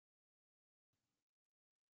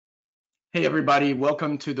Hey everybody,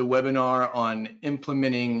 welcome to the webinar on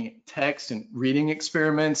implementing text and reading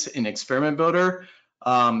experiments in Experiment Builder.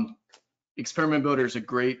 Experiment Builder is a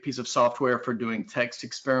great piece of software for doing text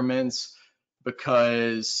experiments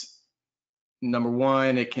because number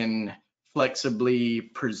one, it can flexibly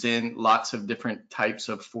present lots of different types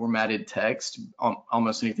of formatted text,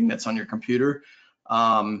 almost anything that's on your computer.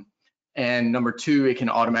 And number two, it can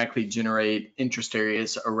automatically generate interest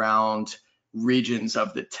areas around regions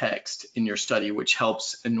of the text in your study, which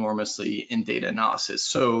helps enormously in data analysis.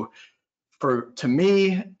 So to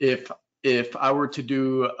me, if I were to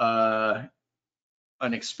do an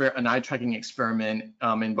eye tracking experiment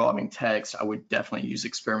involving text, I would definitely use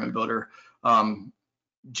Experiment Builder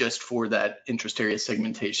just for that interest area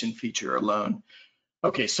segmentation feature alone.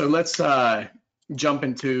 Okay, so let's jump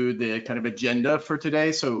into the kind of agenda for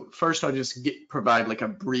today. So first, I'll just provide like a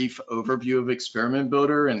brief overview of Experiment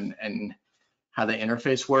Builder and how the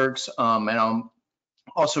interface works. And I'll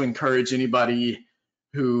also encourage anybody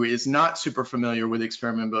who is not super familiar with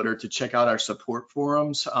Experiment Builder to check out our support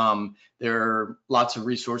forums. There are lots of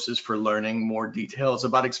resources for learning more details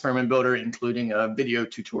about Experiment Builder, including a video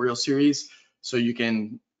tutorial series. So you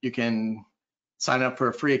can sign up for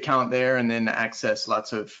a free account there and then access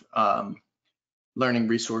lots of learning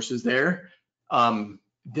resources there.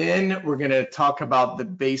 Then we're going to talk about the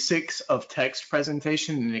basics of text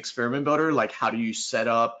presentation in Experiment Builder, like how do you set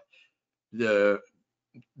up the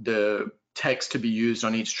text to be used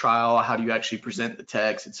on each trial, how do you actually present the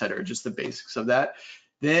text, et cetera, just the basics of that.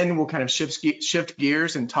 Then we'll kind of shift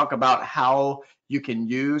gears and talk about how you can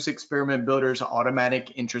use Experiment Builder's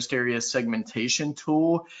automatic interest area segmentation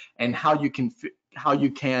tool and how you can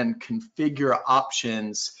configure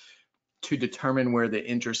options to determine where the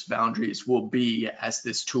interest boundaries will be as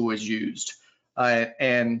this tool is used. Just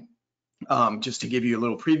to give you a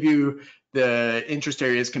little preview, the interest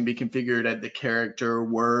areas can be configured at the character,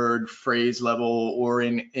 word, phrase level, or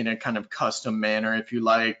in a kind of custom manner if you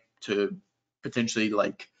like to potentially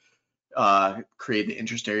like create the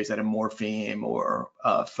interest areas at a morpheme or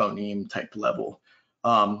phoneme type level.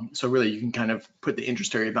 So really you can kind of put the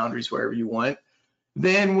interest area boundaries wherever you want.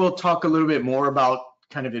 Then we'll talk a little bit more about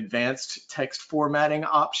kind of advanced text formatting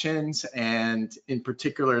options, and in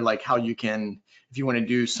particular, like how you can, if you want to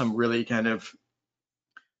do some really kind of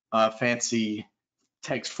fancy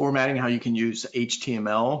text formatting, how you can use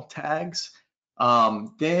HTML tags.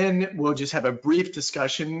 Then we'll just have a brief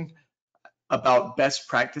discussion about best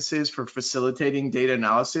practices for facilitating data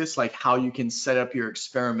analysis, like how you can set up your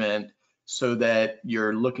experiment so that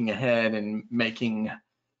you're looking ahead and making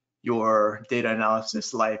your data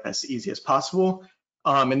analysis life as easy as possible.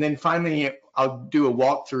 And then finally, I'll do a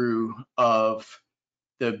walkthrough of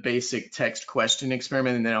the basic text question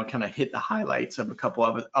experiment, and then I'll kind of hit the highlights of a couple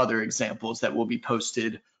of other examples that will be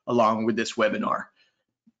posted along with this webinar.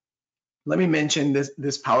 Let me mention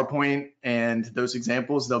this PowerPoint and those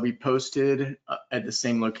examples, they'll be posted at the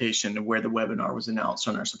same location where the webinar was announced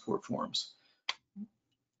on our support forums.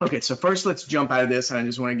 Okay, so first let's jump out of this, and I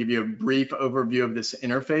just want to give you a brief overview of this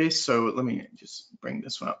interface. So let me just bring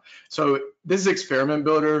this one up. So this is Experiment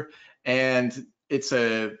Builder, and it's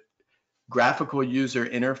a graphical user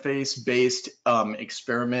interface based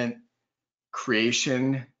experiment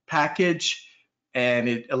creation package, and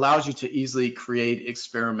it allows you to easily create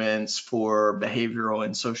experiments for behavioral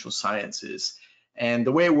and social sciences. And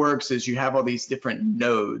the way it works is you have all these different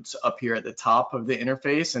nodes up here at the top of the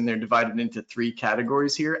interface, and they're divided into three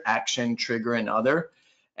categories here: action, trigger, and other.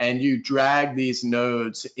 And you drag these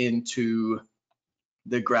nodes into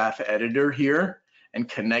the graph editor here and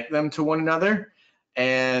connect them to one another.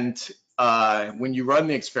 And when you run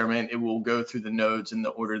the experiment, it will go through the nodes in the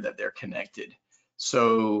order that they're connected.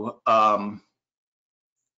 So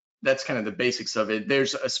that's kind of the basics of it.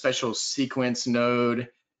 There's a special sequence node,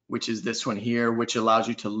 which is this one here, which allows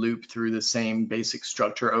you to loop through the same basic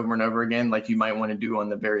structure over and over again, like you might want to do on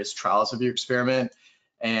the various trials of your experiment.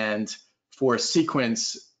 And for a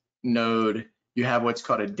sequence node, you have what's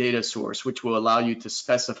called a data source, which will allow you to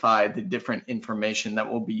specify the different information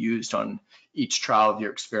that will be used on each trial of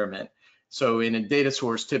your experiment. So in a data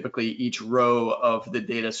source, typically each row of the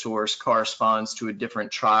data source corresponds to a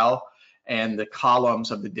different trial, and the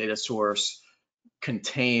columns of the data source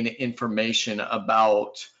contain information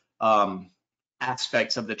about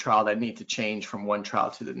aspects of the trial that need to change from one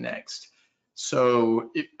trial to the next.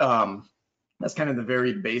 So that's kind of the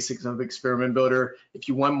very basics of Experiment Builder. If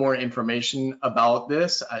you want more information about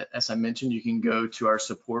this, as I mentioned, you can go to our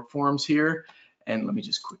support forums here. And let me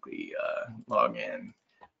just quickly log in.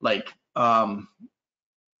 Like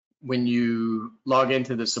when you log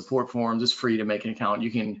into the support forums, it's free to make an account.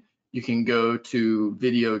 You can you can go to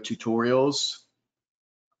video tutorials,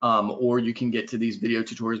 or you can get to these video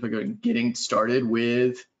tutorials by going getting started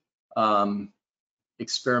with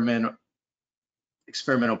experimental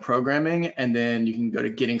programming, and then you can go to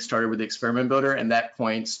getting started with the experiment builder, and that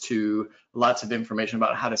points to lots of information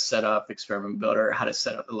about how to set up experiment builder, how to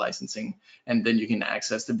set up the licensing, and then you can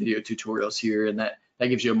access the video tutorials here, and that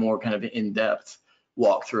gives you a more kind of in-depth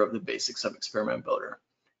walkthrough of the basics of experiment builder.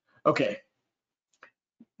 Okay,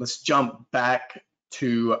 let's jump back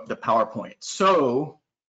to the PowerPoint. So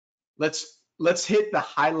let's hit the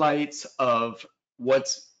highlights of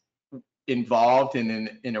what's involved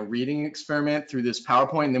in a reading experiment through this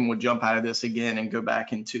PowerPoint, and then we'll jump out of this again and go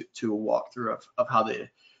back into a walkthrough of how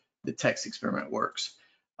the text experiment works.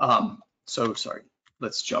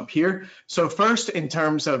 Let's jump here. So first, in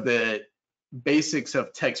terms of the basics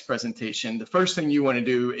of text presentation, the first thing you want to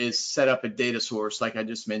do is set up a data source like I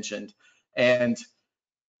just mentioned, and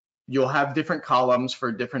you'll have different columns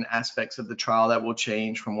for different aspects of the trial that will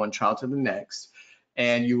change from one trial to the next,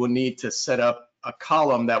 and you will need to set up a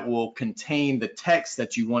column that will contain the text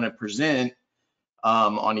that you want to present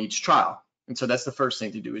on each trial. And so that's the first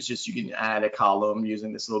thing to do, is just you can add a column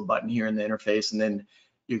using this little button here in the interface, and then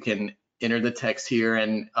you can enter the text here,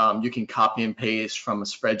 and you can copy and paste from a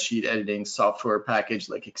spreadsheet editing software package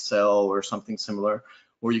like Excel or something similar,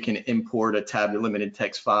 or you can import a tab delimited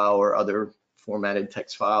text file or other formatted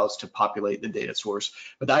text files to populate the data source.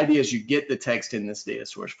 But the idea is you get the text in this data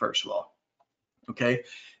source first of all, okay?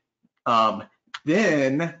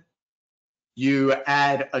 Then you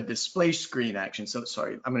add a display screen action. So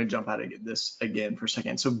sorry, I'm going to jump out of this again for a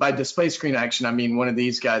second. So by display screen action, I mean one of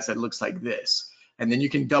these guys that looks like this. And then you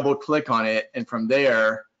can double click on it, and from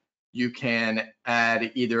there you can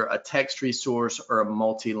add either a text resource or a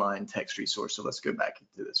multi-line text resource. So let's go back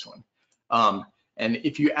into this one. And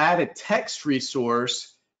if you add a text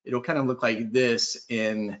resource, it'll kind of look like this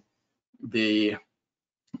in the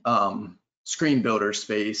screen builder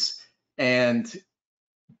space. And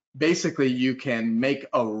basically you can make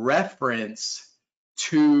a reference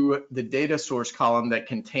to the data source column that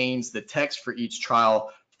contains the text for each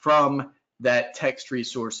trial from that text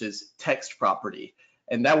resource's text property.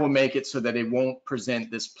 And that will make it so that it won't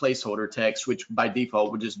present this placeholder text, which by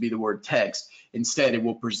default would just be the word text. Instead, it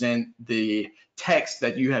will present the text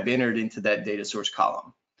that you have entered into that data source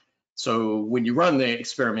column. So when you run the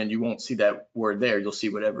experiment, you won't see that word there. You'll see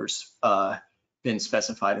whatever's been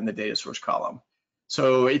specified in the data source column.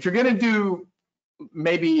 So if you're going to do,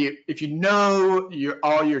 maybe if you know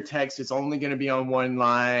all your text is only going to be on one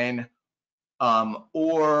line,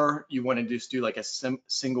 or you want to just do like a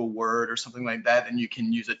single word or something like that, then you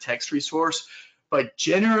can use a text resource. But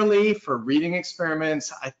generally for reading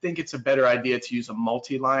experiments, I think it's a better idea to use a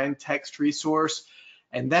multi-line text resource.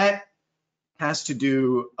 And that has to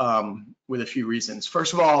do with a few reasons.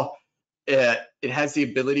 First of all, it has the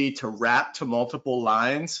ability to wrap to multiple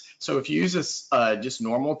lines. So if you use this just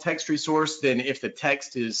normal text resource, then if the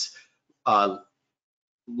text is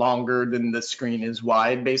longer than the screen is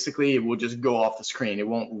wide, basically, it will just go off the screen. It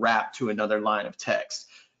won't wrap to another line of text.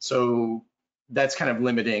 So that's kind of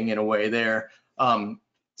limiting in a way there.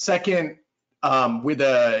 Second, with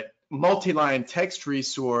a multi-line text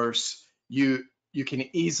resource, you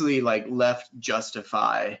can easily like left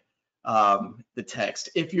justify the text.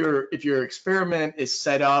 If your experiment is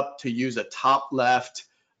set up to use a top left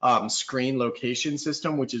screen location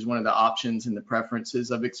system, which is one of the options in the preferences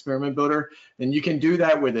of Experiment Builder, then you can do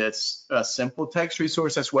that with a simple text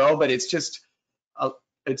resource as well, but it's just a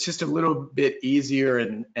little bit easier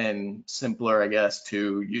and simpler, I guess,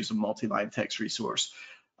 to use a multi-line text resource.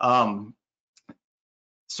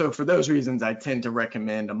 So for those reasons, I tend to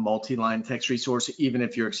recommend a multi-line text resource, even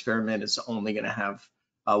if your experiment is only going to have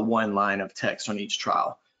one line of text on each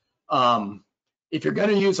trial. If you're going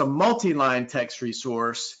to use a multi-line text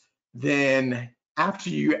resource, then after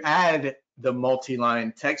you add the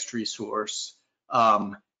multi-line text resource,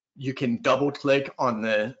 you can double click on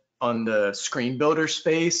the screen builder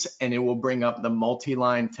space, and it will bring up the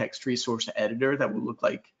multi-line text resource editor that will look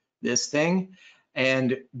like this thing.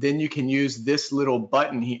 And then you can use this little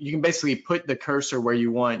button here. You can basically put the cursor where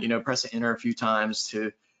you want, press enter a few times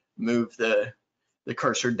to move the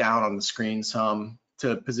cursor down on the screen some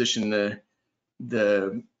to position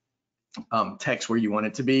the text where you want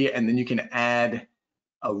it to be. And then you can add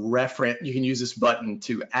a reference. You can use this button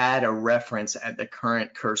to add a reference at the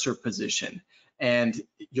current cursor position. And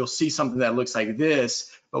you'll see something that looks like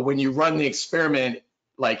this, but when you run the experiment,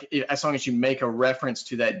 as long as you make a reference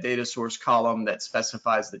to that data source column that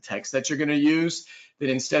specifies the text that you're going to use, then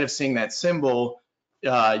instead of seeing that symbol,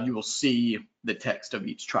 you will see the text of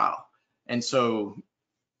each trial. And so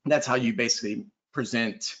that's how you basically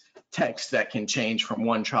present text that can change from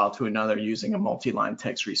one trial to another using a multi-line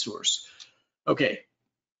text resource. Okay,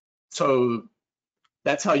 so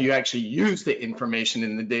that's how you actually use the information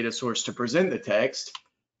in the data source to present the text.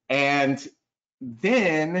 And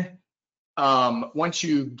then once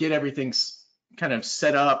you get everything kind of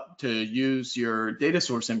set up to use your data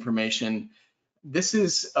source information, this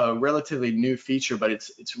is a relatively new feature, but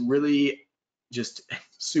it's really just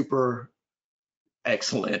super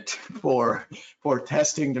excellent for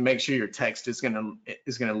testing to make sure your text is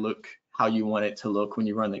gonna look how you want it to look when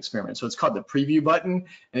you run the experiment. So it's called the preview button,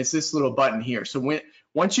 and it's this little button here. So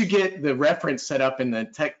once you get the reference set up in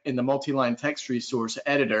the multi-line text resource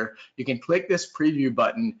editor, you can click this preview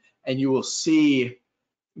button and you will see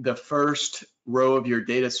the first row of your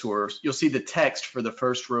data source. You'll see the text for the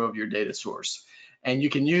first row of your data source. And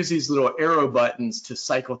you can use these little arrow buttons to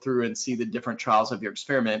cycle through and see the different trials of your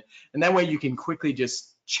experiment. And that way you can quickly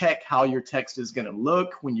just check how your text is going to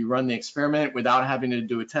look when you run the experiment without having to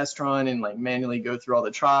do a test run and like manually go through all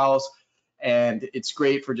the trials. And it's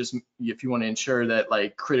great for just if you want to ensure that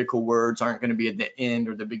like critical words aren't going to be at the end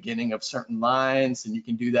or the beginning of certain lines, and you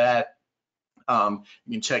can do that. You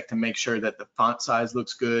can check to make sure that the font size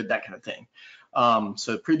looks good, that kind of thing.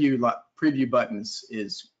 So preview buttons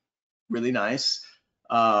is really nice.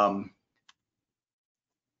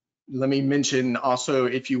 Let me mention also,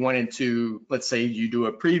 if you wanted to, let's say you do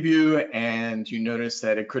a preview and you notice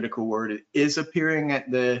that a critical word is appearing at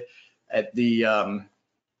the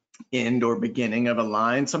end or beginning of a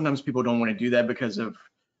line. Sometimes people don't want to do that because of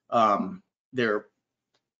their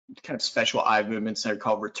kind of special eye movements that are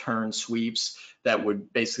called return sweeps that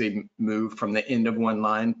would basically move from the end of one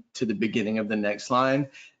line to the beginning of the next line.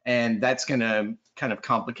 And that's going to kind of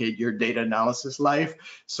complicate your data analysis life.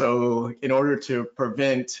 So in order to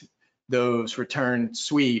prevent those return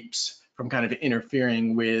sweeps from kind of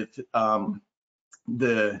interfering with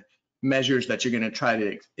the measures that you're going to try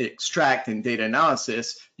to extract in data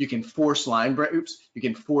analysis, you can force line breaks. You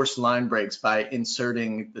can force line breaks by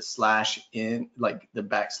inserting the /n, like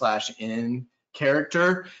the \n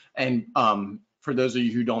character. And for those of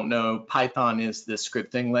you who don't know, Python is the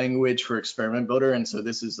scripting language for Experiment Builder, and so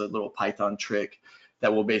this is a little Python trick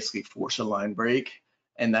that will basically force a line break,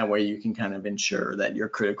 and that way you can kind of ensure that your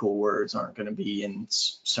critical words aren't going to be in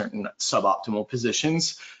certain suboptimal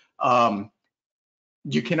positions.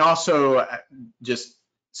 You can also, just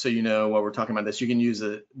so you know while we're talking about this, you can use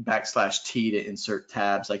a \T to insert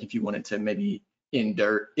tabs, like if you wanted to maybe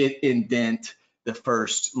indent the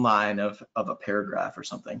first line of a paragraph or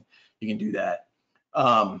something, you can do that.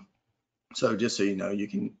 So just so you know, you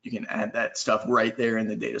can add that stuff right there in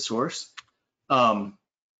the data source. And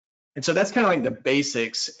so that's kind of like the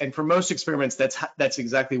basics. And for most experiments, that's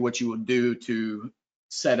exactly what you will do to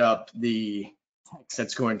set up the text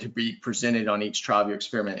that's going to be presented on each trial of your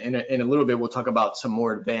experiment. In a little bit, we'll talk about some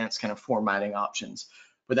more advanced kind of formatting options,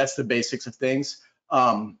 but that's the basics of things.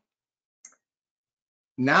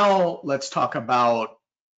 Now let's talk about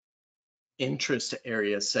interest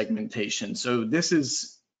area segmentation. So this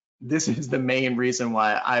is the main reason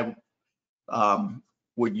why I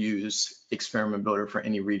would use Experiment Builder for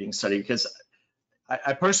any reading study, because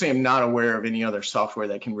I personally am not aware of any other software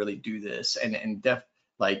that can really do this, and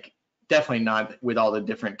definitely not with all the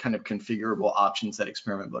different kind of configurable options that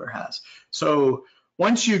Experiment Builder has. So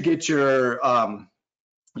once you get your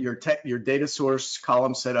data source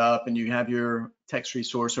column set up and you have your text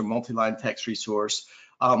resource or multi-line text resource,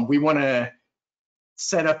 we want to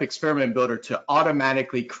set up Experiment Builder to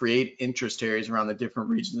automatically create interest areas around the different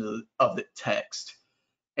regions of the text.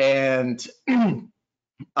 And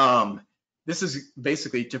this is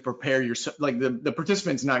basically to prepare yourself, like the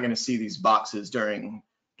participant's not going to see these boxes during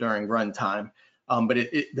runtime, but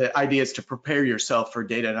the idea is to prepare yourself for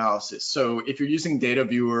data analysis. So if you're using Data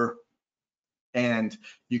Viewer and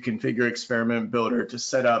you configure Experiment Builder to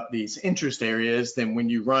set up these interest areas, then when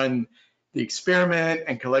you run the experiment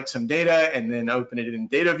and collect some data and then open it in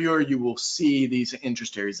Data Viewer, you will see these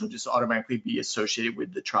interest areas. They'll just automatically be associated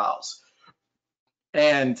with the trials.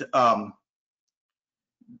 And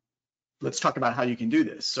let's talk about how you can do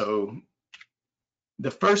this. So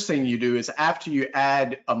the first thing you do is, after you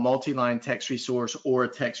add a multi-line text resource or a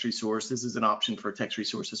text resource, this is an option for a text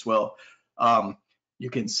resource as well, you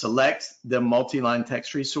can select the multi-line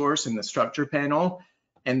text resource in the structure panel,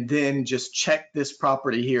 and then just check this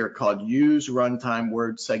property here called Use Runtime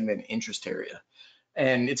Word Segment Interest Area.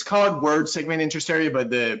 And it's called Word Segment Interest Area, but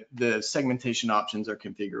the segmentation options are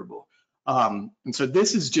configurable. And so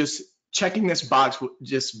this is just checking this box,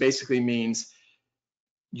 just basically means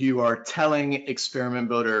you are telling Experiment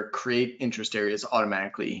Builder create interest areas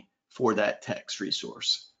automatically for that text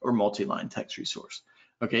resource or multi-line text resource.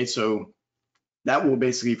 Okay, so that will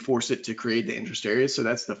basically force it to create the interest area. So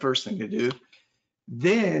that's the first thing to do.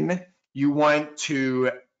 Then you want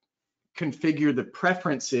to configure the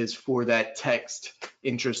preferences for that text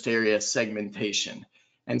interest area segmentation.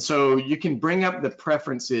 And so you can bring up the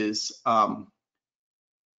preferences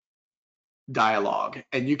dialog,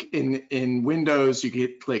 and you can, in Windows you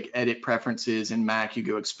can click edit preferences, in Mac you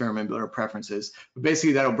go experiment builder preferences. But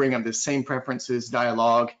basically that'll bring up the same preferences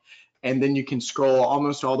dialog, and then you can scroll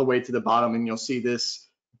almost all the way to the bottom and you'll see this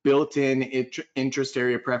built-in interest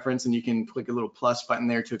area preference, and you can click a little plus button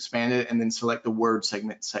there to expand it and then select the word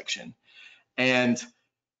segment section. And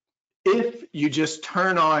if you just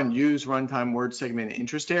turn on use runtime word segment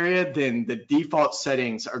interest area, then the default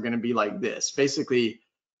settings are going to be like this. Basically,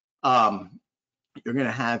 you're going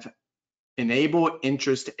to have enable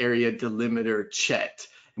interest area delimiter checked.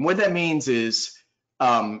 And what that means is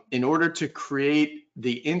in order to create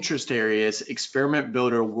the interest areas, Experiment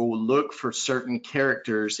Builder will look for certain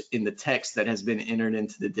characters in the text that has been entered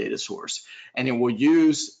into the data source. And it will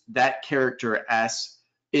use that character as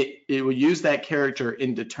it will use that character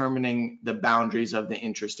in determining the boundaries of the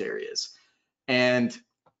interest areas. And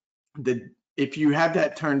if you have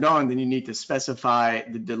that turned on, then you need to specify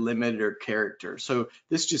the delimiter character. So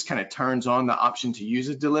this just kind of turns on the option to use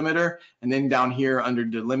a delimiter. And then down here under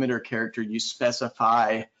delimiter character, you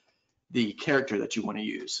specify the character that you want to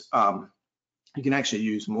use. You can actually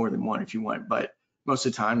use more than one if you want, but most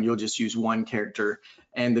of the time you'll just use one character.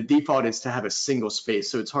 And the default is to have a single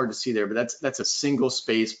space. So it's hard to see there, but that's a single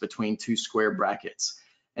space between two square brackets.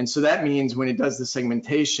 And so that means when it does the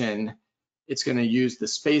segmentation, it's going to use the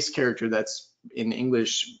space character that's in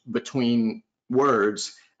English between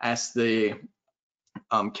words as the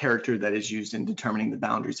character that is used in determining the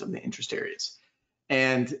boundaries of the interest areas.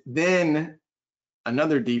 And then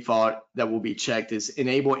another default that will be checked is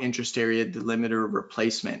enable interest area delimiter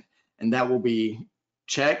replacement. And that will be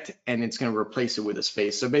checked, and it's going to replace it with a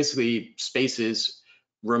space. So basically spaces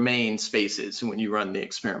remain spaces when you run the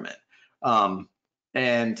experiment.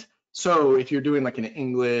 And so if you're doing like an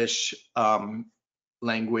English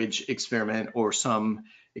language experiment or some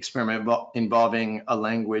experiment involving a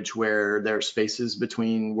language where there are spaces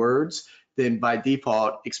between words, then by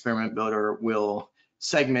default, Experiment Builder will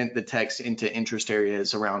segment the text into interest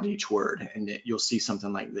areas around each word. And you'll see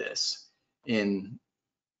something like this when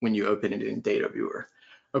you open it in Data Viewer.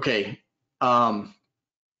 Okay, so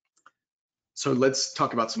let's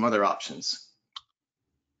talk about some other options.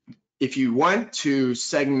 If you want to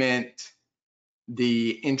segment the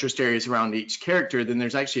interest areas around each character, then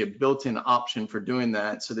there's actually a built-in option for doing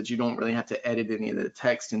that so that you don't really have to edit any of the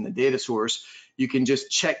text in the data source. You can just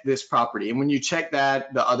check this property. And when you check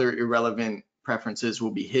that, the other irrelevant preferences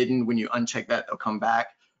will be hidden. When you uncheck that, they'll come back.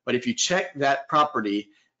 But if you check that property,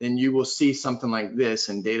 then you will see something like this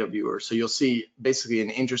in Data Viewer. So you'll see basically an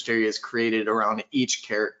interest area is created around each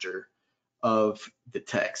character of the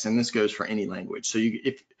text. And this goes for any language. So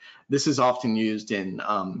if this is often used in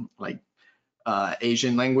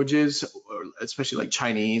Asian languages, or especially like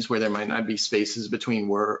Chinese, where there might not be spaces between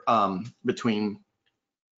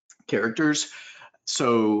characters.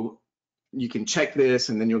 So you can check this,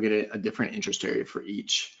 and then you'll get a different interest area for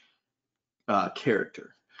each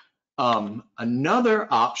character. Another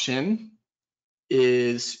option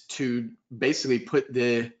is to basically put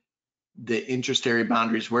the interest area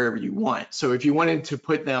boundaries wherever you want. So if you wanted to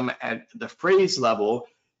put them at the phrase level,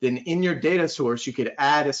 then in your data source, you could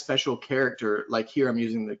add a special character. Like here, I'm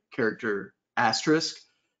using the character asterisk.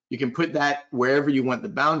 You can put that wherever you want the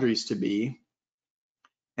boundaries to be,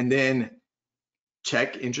 and then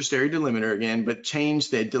check interest area delimiter again, but change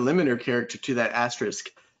the delimiter character to that asterisk.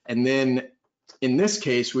 And then in this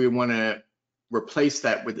case, we want to replace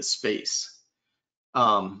that with a space.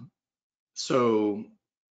 So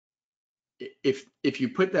if you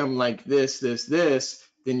put them like this,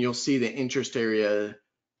 then you'll see the interest area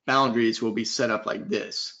boundaries will be set up like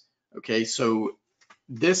this. Okay, so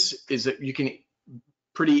this is you can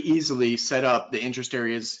pretty easily set up the interest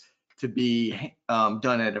areas to be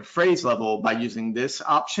done at a phrase level by using this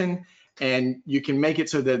option, and you can make it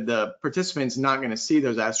so that the participant's not going to see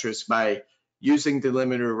those asterisks by using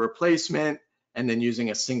delimiter replacement and then using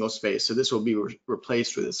a single space. So this will be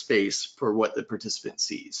replaced with a space for what the participant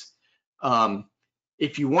sees.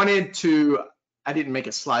 If you wanted to, I didn't make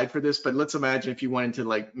a slide for this, but let's imagine if you wanted to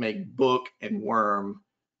like make book and worm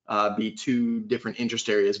be two different interest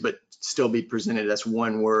areas, but still be presented as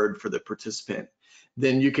one word for the participant,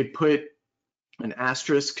 then you could put an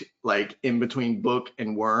asterisk like in between book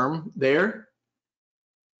and worm there,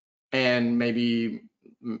 and maybe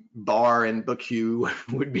bar and book hue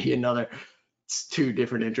would be another. It's two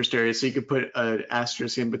different interest areas. So you could put an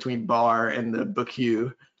asterisk in between bar and the book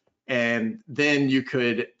hue, and then you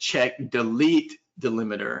could check delete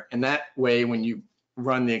delimiter. And that way, when you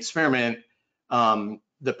run the experiment,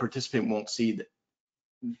 the participant won't see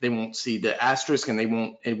the asterisk,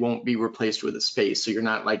 and it won't be replaced with a space. So you're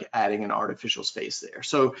not like adding an artificial space there.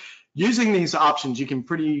 So using these options, you can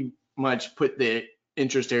pretty much put the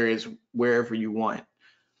interest areas wherever you want.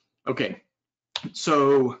 Okay,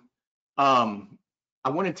 so I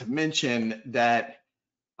wanted to mention that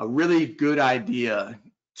a really good idea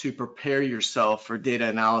to prepare yourself for data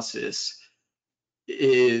analysis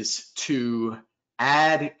is to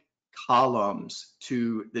add columns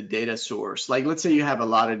to the data source. Like, let's say you have a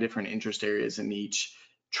lot of different interest areas in each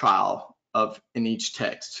trial in each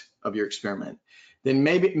text of your experiment. Then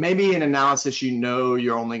maybe in analysis,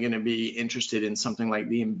 you're only going to be interested in something like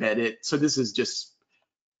the embedded. So this is just,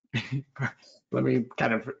 let me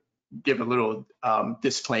kind of give a little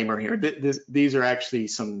disclaimer here. These are actually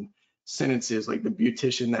some sentences, like the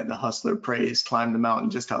beautician that the hustler praised climbed the mountain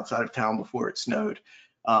just outside of town before it snowed.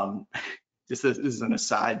 This is an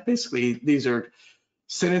aside. Basically, these are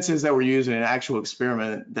sentences that were used in an actual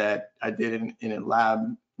experiment that I did in a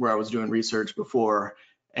lab where I was doing research before,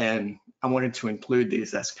 and I wanted to include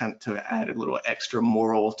these. That's kind of to add a little extra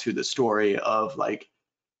moral to the story of, like,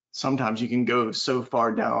 sometimes you can go so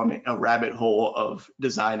far down a rabbit hole of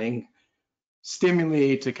designing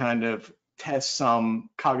stimuli to kind of test some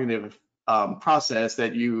cognitive process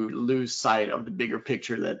that you lose sight of the bigger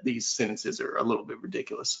picture, that these sentences are a little bit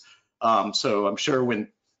ridiculous. So I'm sure when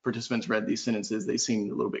participants read these sentences, they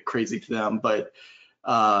seemed a little bit crazy to them, but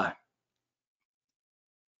I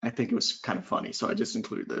think it was kind of funny. So I just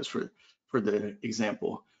included those for the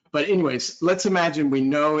example. But anyways, let's imagine we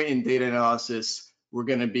know in data analysis, we're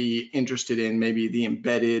going to be interested in maybe the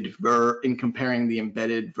embedded verb, in comparing the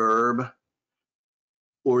embedded verb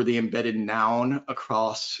or the embedded noun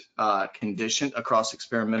across across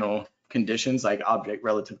experimental conditions, like object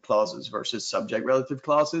relative clauses versus subject relative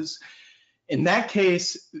clauses. In that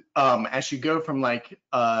case, as you go from like,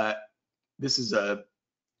 this is a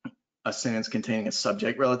sentence containing a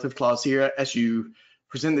subject relative clause here. As you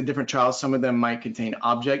present the different trials, some of them might contain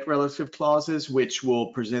object relative clauses, which will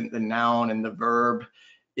present the noun and the verb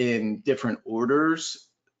in different orders,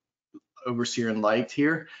 overseer and liked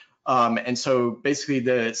here. And so basically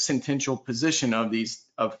the sentential position of these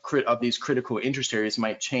critical interest areas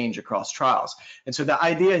might change across trials. And so the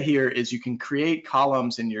idea here is you can create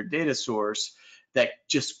columns in your data source that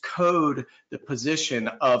just code the position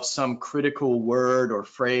of some critical word or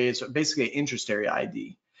phrase, or basically an interest area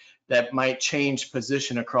ID that might change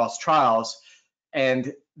position across trials.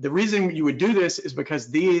 And the reason you would do this is because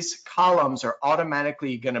these columns are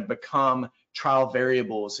automatically going to become trial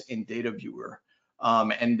variables in Data Viewer.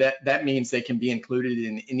 And that means they can be included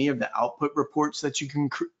in any of the output reports that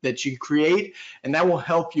you create, and that will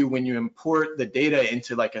help you when you import the data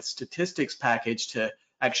into like a statistics package to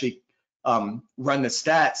actually run the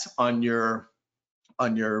stats on your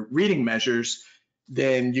reading measures.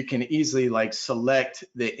 Then you can easily like select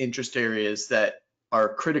the interest areas that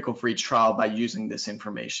are critical for each trial by using this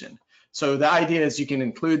information. So the idea is you can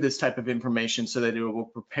include this type of information so that it will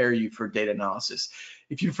prepare you for data analysis.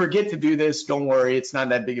 If you forget to do this, don't worry, it's not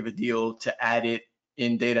that big of a deal to add it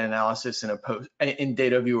in data analysis in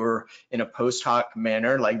Data Viewer in a post hoc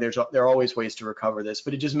manner. Like there are always ways to recover this,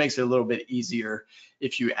 but it just makes it a little bit easier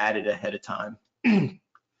if you add it ahead of time.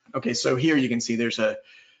 Okay, so here you can see there's a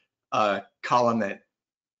column that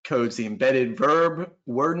codes the embedded verb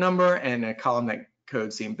word number and a column that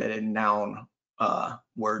codes the embedded noun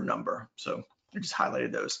word number. So I just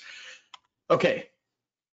highlighted those. Okay,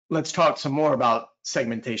 let's talk some more about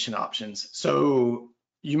segmentation options. So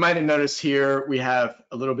you might have noticed here we have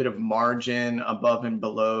a little bit of margin above and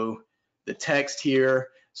below the text here.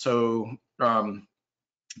 So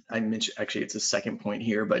I mentioned, actually it's a second point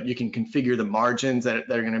here, but you can configure the margins that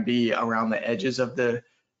are going to be around the edges of the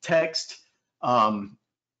text.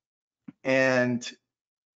 And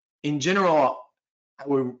in general, I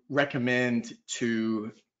would recommend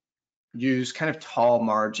to use kind of tall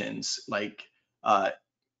margins, like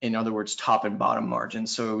in other words, top and bottom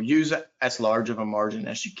margins. So use as large of a margin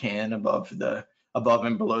as you can above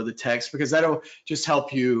and below the text, because that'll just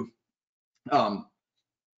help you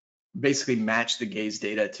basically match the gaze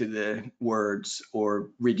data to the words or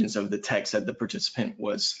regions of the text that the participant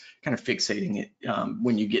was kind of fixating it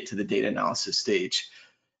when you get to the data analysis stage.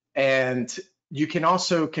 And you can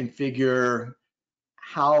also configure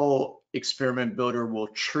how Experiment Builder will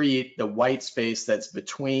treat the white space that's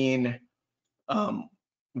between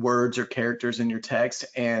words or characters in your text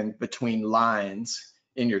and between lines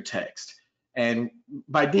in your text. And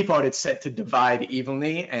by default, it's set to divide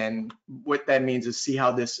evenly. And what that means is see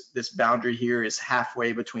how this boundary here is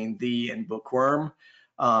halfway between thee and bookworm.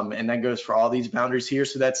 And that goes for all these boundaries here.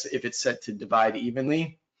 So that's if it's set to divide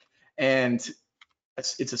evenly. And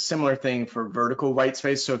it's a similar thing for vertical white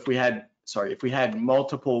space. So if we had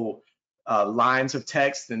multiple lines of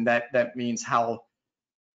text, then that means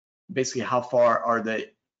basically how far are the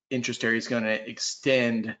interest areas going to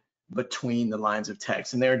extend between the lines of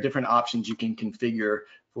text. And there are different options you can configure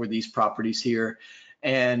for these properties here.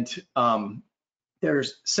 And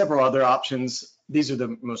there's several other options. These are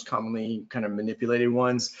the most commonly kind of manipulated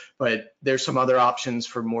ones, but there's some other options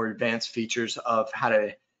for more advanced features of how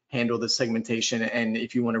to handle the segmentation. And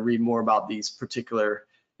if you want to read more about these particular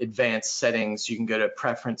advanced settings, you can go to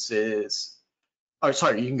preferences, you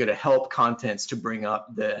can go to help contents to bring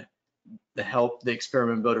up the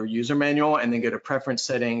experiment builder user manual, and then go to preference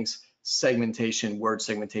settings, segmentation, word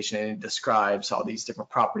segmentation, and it describes all these different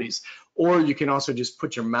properties. Or you can also just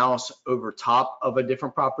put your mouse over top of a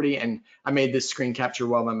different property. And I made this screen capture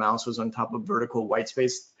while my mouse was on top of vertical white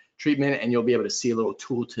space treatment, and you'll be able to see a little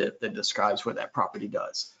tooltip that describes what that property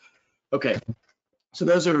does. Okay, so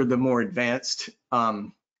those are the more advanced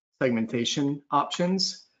segmentation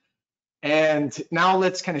options. And now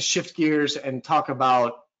let's kind of shift gears and talk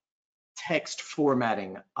about text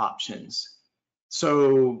formatting options.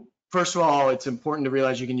 So first of all, it's important to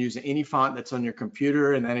realize you can use any font that's on your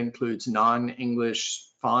computer, and that includes non-English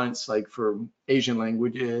fonts like for Asian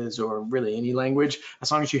languages or really any language.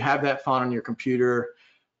 As long as you have that font on your computer,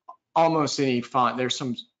 almost any font. There's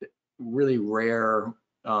some really rare,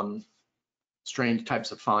 strange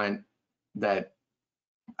types of font that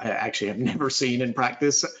I actually have never seen in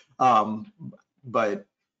practice. But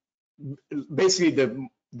basically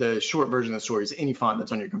the short version of the story is any font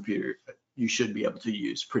that's on your computer, you should be able to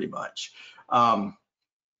use pretty much.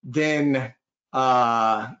 Then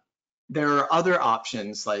there are other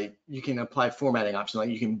options, like you can apply formatting options, like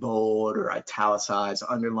you can bold or italicize,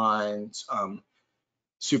 underline,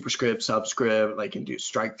 superscript, subscript, like you can do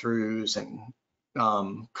strike throughs and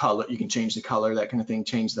color. You can change the color, that kind of thing,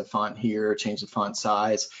 change the font here, change the font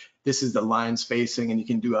size. This is the line spacing, and you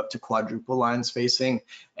can do up to quadruple line spacing,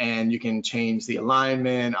 and you can change the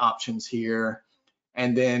alignment options here.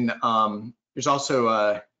 And then there's also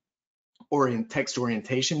a text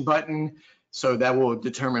orientation button, so that will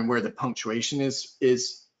determine where the punctuation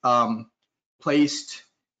is placed.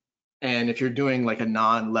 And if you're doing like a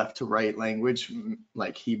non-left to right language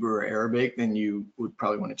like Hebrew or Arabic, then you would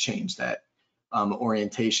probably want to change that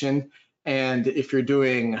orientation. And if you're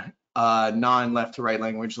doing non-left to right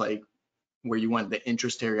language, like where you want the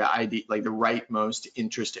interest area ID, like the rightmost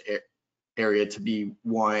interest area to be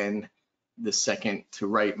 1, the second to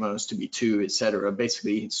rightmost to be 2, etc.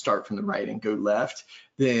 Basically start from the right and go left.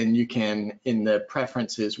 Then you can, in the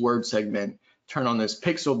preferences word segment, turn on this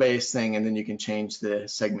pixel-based thing, and then you can change the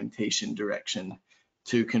segmentation direction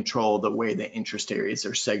to control the way the interest areas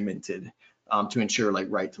are segmented to ensure like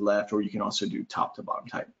right to left, or you can also do top to bottom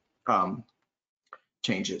type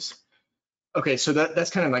changes. Okay, so that's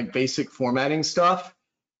kind of like basic formatting stuff.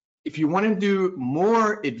 If you want to do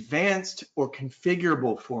more advanced or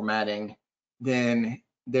configurable formatting, then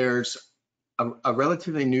there's a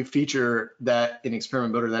relatively new feature that in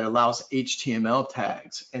Experiment Builder that allows HTML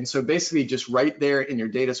tags. And so basically just right there in your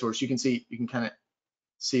data source, you can kind of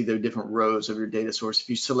see the different rows of your data source. If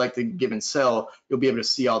you select a given cell, you'll be able to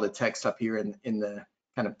see all the text up here in the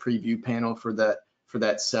kind of preview panel for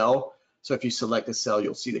that cell. So if you select a cell,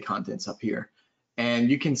 you'll see the contents up here.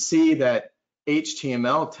 And you can see that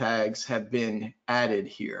HTML tags have been added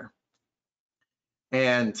here.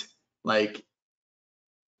 And like,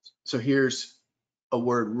 so here's a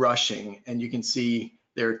word rushing, and you can see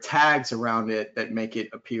there are tags around it that make it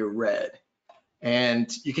appear red. And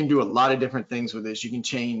you can do a lot of different things with this. You can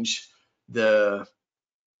change the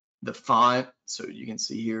font. So you can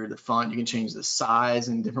see here the font, you can change the size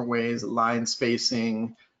in different ways, line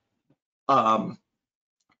spacing,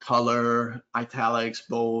 color, italics,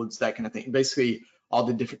 bolds, that kind of thing. Basically all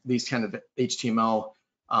the different, these kind of HTML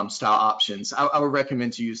style options. I would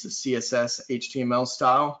recommend to use the CSS HTML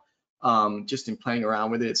style. Just in playing around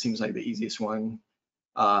with it, it seems like the easiest one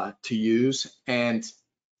to use. And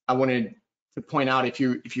I wanted to point out, if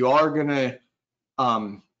you are gonna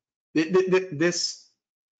this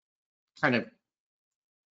kind of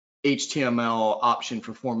HTML option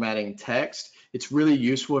for formatting text, it's really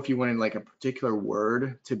useful if you wanted like a particular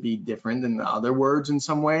word to be different than the other words in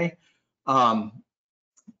some way.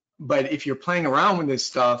 But if you're playing around with this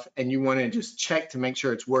stuff and you want to just check to make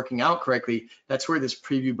sure it's working out correctly, that's where this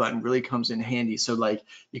preview button really comes in handy. So like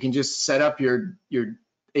you can just set up your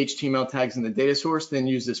HTML tags in the data source, then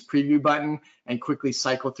use this preview button and quickly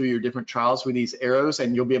cycle through your different trials with these arrows,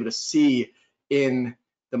 and you'll be able to see in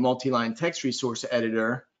the multi-line text resource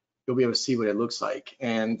editor, you'll be able to see what it looks like,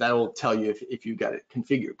 and that will tell you if you got it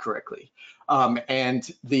configured correctly. And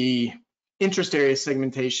the interest area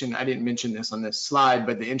segmentation, I didn't mention this on this slide,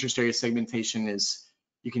 but the interest area segmentation is,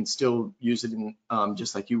 you can still use it in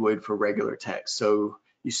just like you would for regular text. So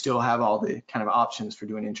you still have all the kind of options for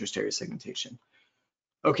doing interest area segmentation.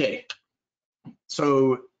 Okay,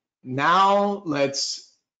 so now let's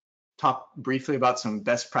talk briefly about some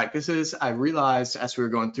best practices. I realized as we were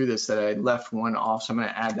going through this that I left one off, so I'm going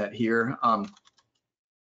to add that here.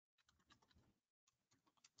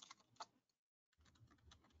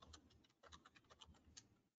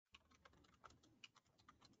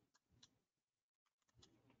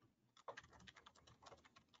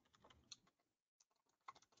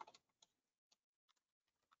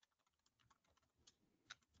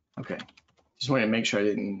 Okay, just wanted to make sure I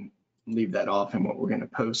didn't leave that off in what we're going to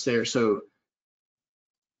post there. So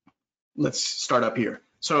let's start up here.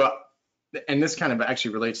 So, and this kind of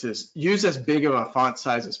actually relates to this, use as big of a font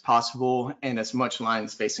size as possible and as much line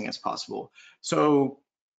spacing as possible. So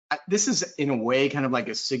this is in a way kind of like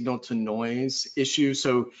a signal to noise issue.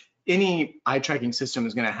 So any eye tracking system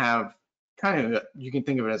is going to have kind of, you can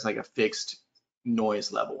think of it as like a fixed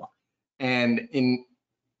noise level. And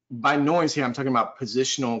by noise here, I'm talking about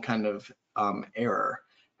positional kind of error.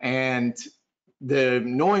 And the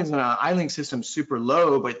noise in an iLink system is super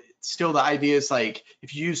low, but still the idea is like,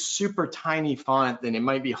 if you use super tiny font, then it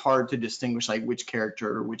might be hard to distinguish like which character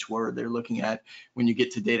or which word they're looking at when you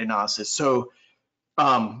get to data analysis. So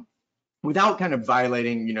without kind of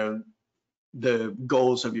violating, you know, the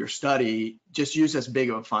goals of your study, just use as big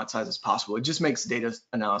of a font size as possible. It just makes data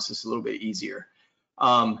analysis a little bit easier.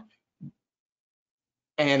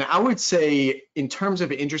 And I would say in terms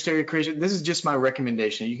of interest area creation, this is just my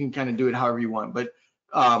recommendation. You can kind of do it however you want, but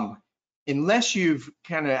unless you've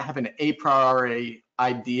kind of have an a priori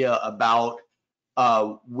idea about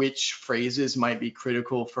which phrases might be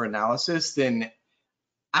critical for analysis, then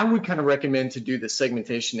I would kind of recommend to do the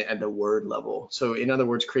segmentation at the word level. So in other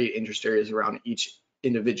words, create interest areas around each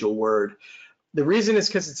individual word. The reason is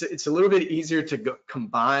because it's a little bit easier to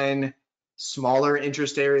combine smaller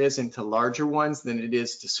interest areas into larger ones than it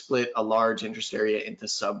is to split a large interest area into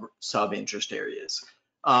sub interest areas.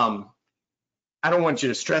 I don't want you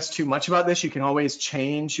to stress too much about this. You can always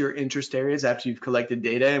change your interest areas after you've collected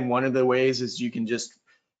data. And one of the ways is you can just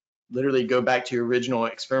literally go back to your original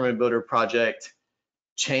experiment builder project,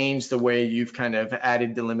 change the way you've kind of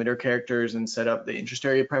added delimiter characters and set up the interest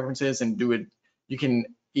area preferences, and do it. You can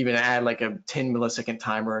even add like a 10 millisecond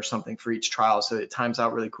timer or something for each trial so it times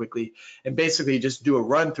out really quickly, and basically just do a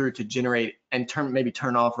run through to generate and maybe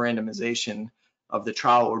turn off randomization of the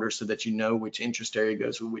trial order so that you know which interest area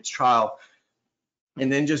goes with which trial. And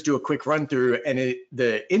then just do a quick run through, and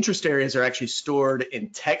the interest areas are actually stored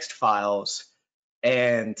in text files,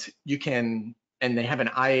 and you can, and they have an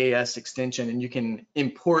IAS extension, and you can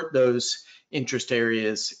import those interest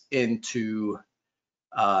areas into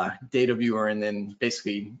data viewer and then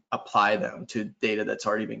basically apply them to data that's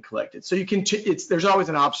already been collected. So you can, there's always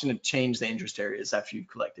an option to change the interest areas after you've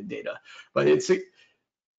collected data, but it's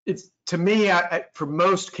to me, for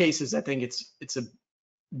most cases, I think it's a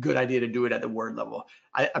good idea to do it at the word level.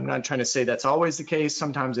 I'm not trying to say that's always the case.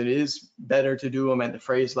 Sometimes it is better to do them at the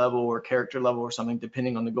phrase level or character level or something,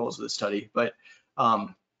 depending on the goals of the study. But I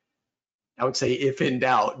would say if in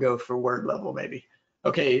doubt, go for word level maybe.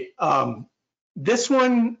 Okay, this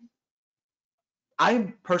one,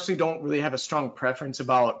 I personally don't really have a strong preference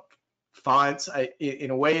about fonts. In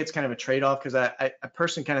a way, it's kind of a trade-off because I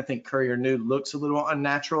personally kind of think Courier New looks a little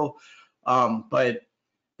unnatural, but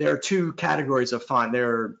there are two categories of font. There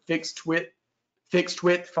are fixed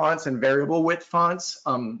width fonts and variable width fonts.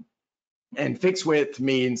 And fixed width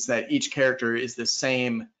means that each character is the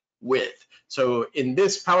same width. So in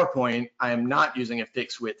this PowerPoint, I am not using a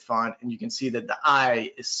fixed width font, and you can see that the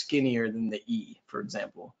I is skinnier than the E, for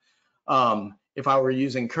example. If I were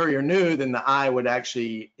using Courier New, then the I would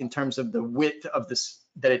actually, in terms of the width of this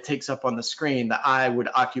that it takes up on the screen, the I would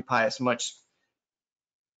occupy as much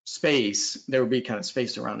space. There would be kind of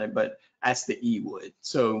space around it, but as the E would.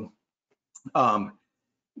 So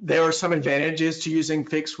there are some advantages to using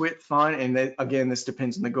fixed width font, and again, this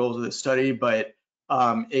depends on the goals of the study, but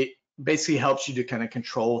it basically helps you to kind of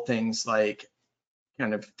control things like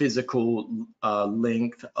kind of physical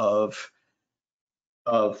length of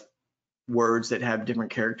words that have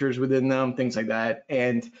different characters within them, things like that.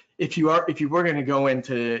 And if you were going to go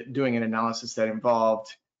into doing an analysis that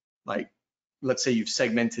involved, like, let's say you've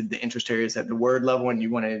segmented the interest areas at the word level and you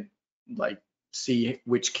want to like see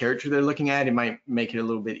which character they're looking at, it might make it a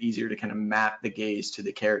little bit easier to kind of map the gaze to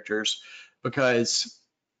the characters, because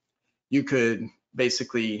you could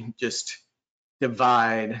basically just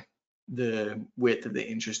divide the width of the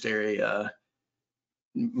interest area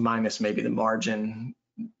minus maybe the margin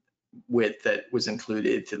width that was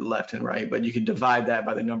included to the left and right, but you could divide that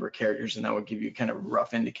by the number of characters and that would give you kind of a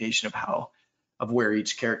rough indication of where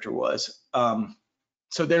each character was.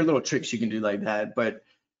 So there are little tricks you can do like that, but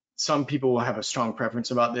some people will have a strong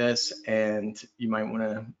preference about this, and you might want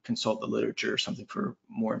to consult the literature or something for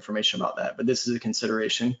more information about that, but this is a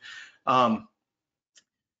consideration.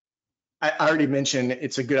 I already mentioned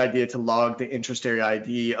it's a good idea to log the interest area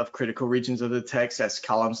ID of critical regions of the text as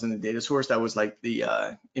columns in the data source. That was like the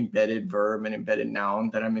embedded verb and embedded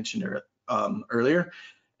noun that I mentioned earlier.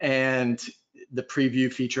 And the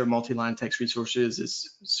preview feature of multi-line text resources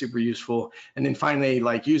is super useful. And then finally,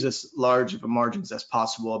 like, use as large of a margins as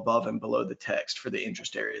possible above and below the text for the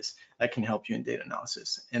interest areas. That can help you in data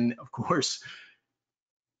analysis. And of course,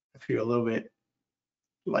 I feel a little bit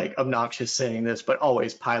like obnoxious saying this, but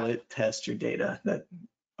always pilot test your data. That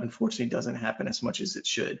unfortunately doesn't happen as much as it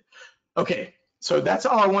should. Okay, so that's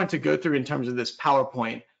all I wanted to go through in terms of this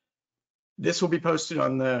PowerPoint. This will be posted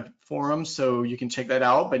on the forum, so you can check that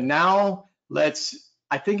out. But now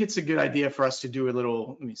I think it's a good idea for us to do a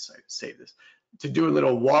little, let me save this, to do a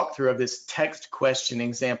little walkthrough of this text question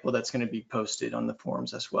example that's going to be posted on the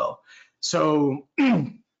forums as well. So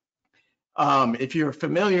if you're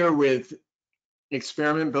familiar with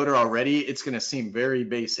Experiment Builder already, it's going to seem very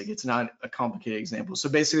basic. It's not a complicated example. So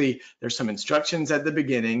basically, there's some instructions at the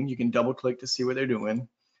beginning. You can double click to see what they're doing.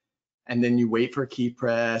 And then you wait for a key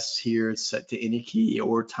press here. It's set to any key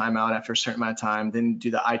or timeout after a certain amount of time. Then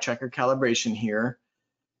do the eye tracker calibration here.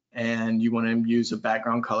 And you want to use a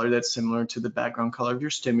background color that's similar to the background color of your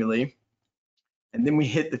stimuli. And then we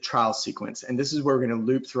hit the trial sequence. And this is where we're going to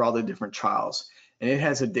loop through all the different trials. And it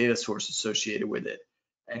has a data source associated with it.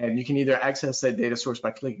 And you can either access that data source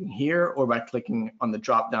by clicking here or by clicking on the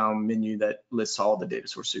drop-down menu that lists all the data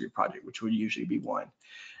sources of your project, which would usually be one.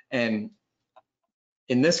 And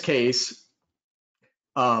in this case,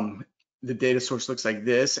 the data source looks like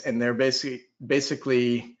this, and they're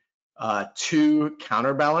basically two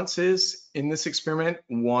counterbalances in this experiment,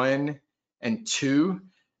 1 and 2.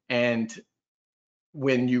 And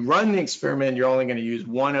when you run the experiment, you're only going to use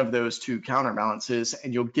one of those two counterbalances,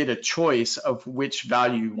 and you'll get a choice of which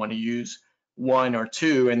value you want to use, 1 or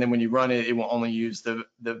 2. And then when you run it, it will only use the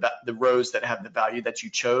rows that have the value that you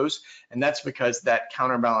chose. And that's because that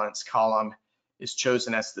counterbalance column is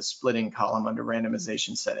chosen as the splitting column under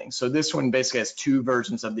randomization settings. So this one basically has two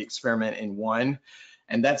versions of the experiment in one.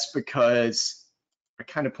 And that's because, I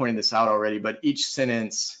kind of pointed this out already, but each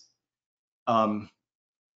sentence,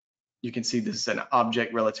 you can see this is an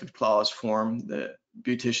object relative clause form, the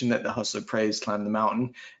beautician that the hustler praised climbed the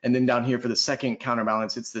mountain. And then down here for the second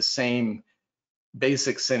counterbalance, it's the same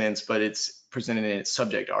basic sentence, but it's presented in its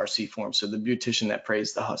subject RC form. So the beautician that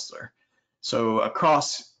praised the hustler. So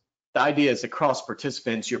the idea is across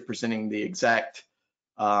participants, you're presenting the exact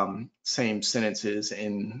same sentences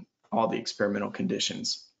in all the experimental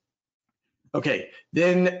conditions. Okay,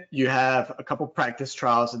 then you have a couple practice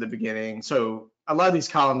trials at the beginning. So a lot of these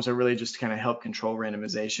columns are really just to kind of help control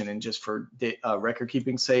randomization and just for record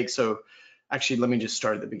keeping sake. So actually, let me just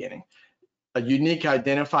start at the beginning. A unique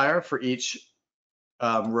identifier for each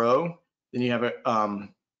row. Then you have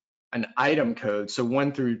an item code. So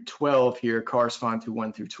 1 through 12 here correspond to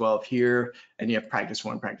 1 through 12 here, and you have practice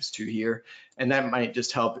 1, practice 2 here. And that might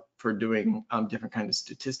just help for doing different kinds of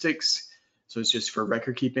statistics. So it's just for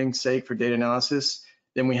record keeping sake for data analysis.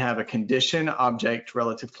 Then we have a condition, object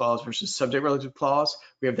relative clause versus subject relative clause.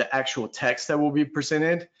 We have the actual text that will be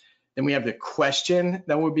presented. Then we have the question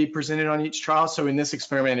that will be presented on each trial. So in this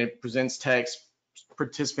experiment, it presents text,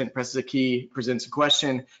 participant presses a key, presents a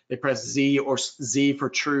question, they press Z or Z for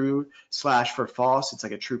true, slash for false. It's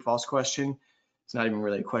like a true false question. It's not even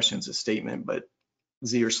really a question, it's a statement, but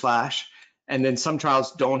Z or slash. And then some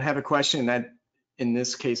trials don't have a question, that in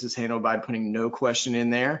this case is handled by putting no question in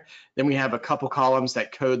there. Then we have a couple columns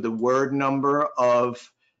that code the word number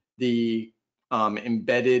of the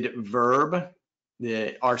embedded verb,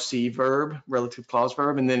 the RC verb, relative clause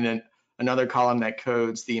verb, and then another column that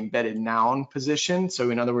codes the embedded noun position.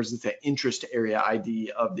 So in other words, it's the interest area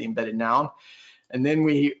ID of the embedded noun. And then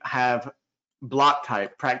we have block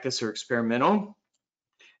type, practice or experimental.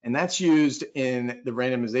 And that's used in the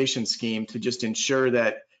randomization scheme to just ensure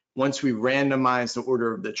that once we randomize the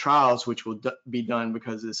order of the trials, which will be done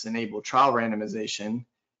because this enable trial randomization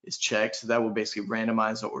is checked. So that will basically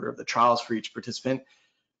randomize the order of the trials for each participant.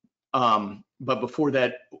 But before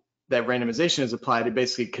that randomization is applied, it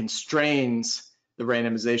basically constrains the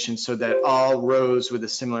randomization so that all rows with a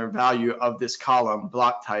similar value of this column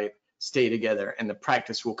block type stay together, and the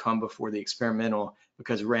practice will come before the experimental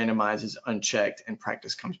because randomize is unchecked and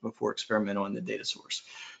practice comes before experimental in the data source.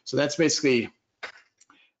 So that's basically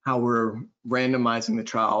how we're randomizing the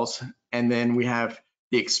trials. And then we have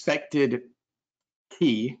the expected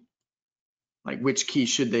key, like which key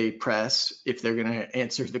should they press if they're going to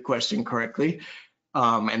answer the question correctly.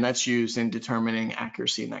 And that's used in determining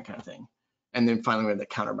accuracy and that kind of thing. And then finally, we have the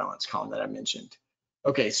counterbalance column that I mentioned.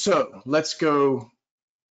 Okay, so let's go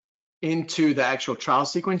into the actual trial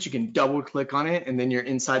sequence. You can double click on it and then you're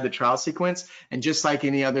inside the trial sequence. And just like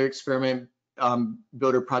any other experiment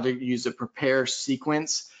builder project, you use a prepare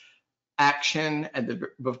sequence action at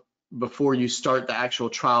before you start the actual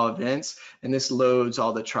trial events. And this loads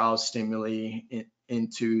all the trial stimuli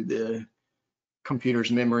into the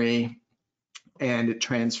computer's memory, and it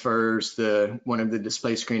transfers one of the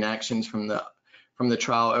display screen actions from the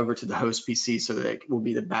trial over to the host PC, so that it will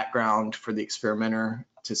be the background for the experimenter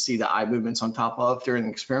to see the eye movements on top of during the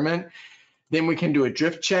experiment. Then we can do a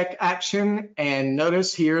drift check action, and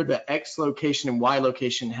notice here the X location and Y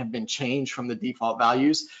location have been changed from the default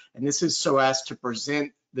values, and this is so as to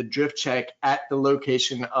present the drift check at the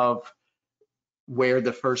location of where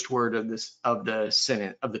the first word of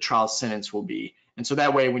the trial sentence will be. And so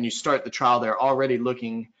that way, when you start the trial, they're already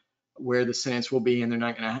looking where the sentence will be, and you're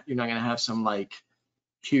not gonna have some like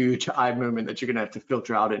huge eye movement that you're gonna have to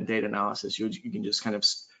filter out in data analysis. You can just kind of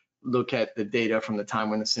look at the data from the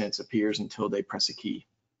time when the sentence appears until they press a key.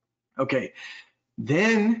 Okay,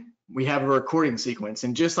 then we have a recording sequence,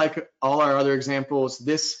 and just like all our other examples,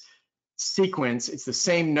 this sequence, it's the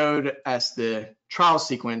same node as the trial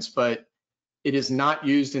sequence, but it is not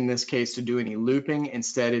used in this case to do any looping.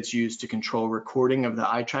 Instead, it's used to control recording of the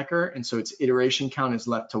eye tracker, and so its iteration count is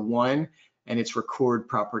left to 1, and its record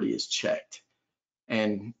property is checked,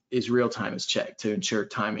 and is real time is checked to ensure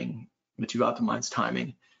timing, that you've optimized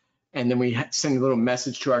timing. And then we send a little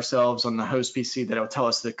message to ourselves on the host PC that will tell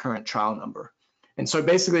us the current trial number. And so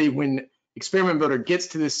basically, when Experiment Builder gets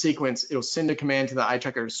to this sequence, it'll send a command to the eye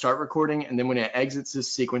tracker to start recording, and then when it exits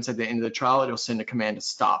this sequence at the end of the trial, it'll send a command to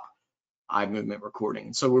stop eye movement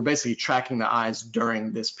recording. So we're basically tracking the eyes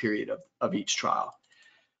during this period of each trial.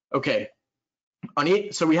 Okay,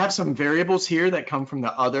 so we have some variables here that come from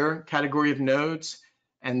the other category of nodes,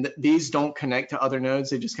 and these don't connect to other nodes.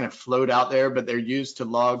 They just kind of float out there, but they're used to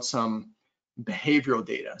log some behavioral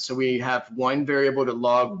data. So we have one variable to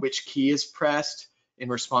log which key is pressed in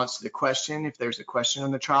response to the question, if there's a question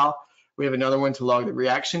on the trial. We have another one to log the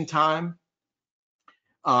reaction time.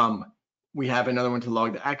 We have another one to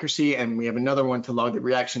log the accuracy, and we have another one to log the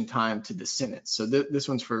reaction time to the sentence. So this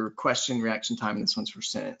one's for question, reaction time, and this one's for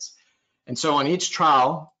sentence. And so on each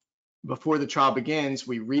trial, before the trial begins,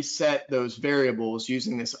 we reset those variables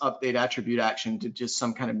using this update attribute action to just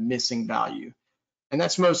some kind of missing value. And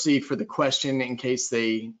that's mostly for the question in case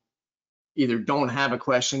they either don't have a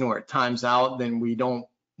question or it times out, then we don't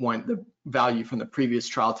want the value from the previous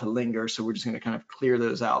trial to linger. So we're just going to kind of clear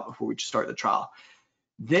those out before we start the trial.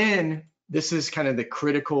 Then this is kind of the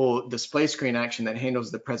critical display screen action that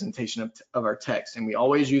handles the presentation of our text. And we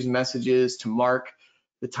always use messages to mark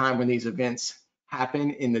the time when these events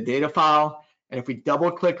happen in the data file. And if we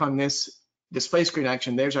double click on this display screen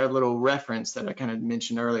action, there's our little reference that I kind of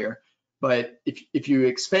mentioned earlier. But if you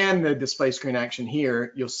expand the display screen action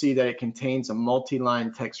here, you'll see that it contains a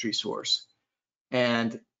multi-line text resource.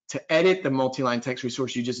 And to edit the multi-line text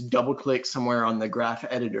resource, you just double click somewhere on the graph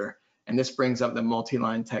editor, and this brings up the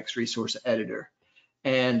multi-line text resource editor.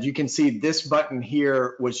 And you can see this button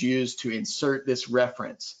here was used to insert this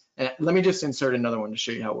reference. And let me just insert another one to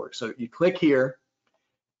show you how it works. So you click here,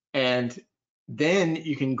 and then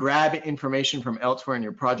you can grab information from elsewhere in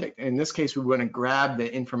your project. And in this case, we want to grab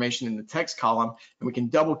the information in the text column, and we can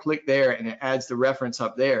double click there, and it adds the reference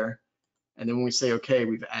up there. And then when we say, okay,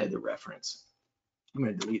 we've added the reference. I'm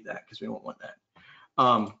going to delete that because we don't want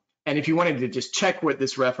that. And if you wanted to just check what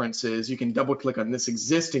this reference is, you can double click on this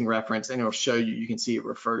existing reference, and it'll show you, you can see it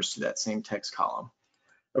refers to that same text column.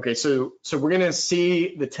 Okay, so we're going to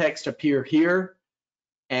see the text appear here.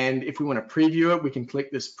 And if we want to preview it, we can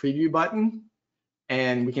click this preview button,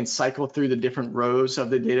 and we can cycle through the different rows of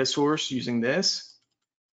the data source using this.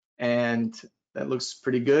 And that looks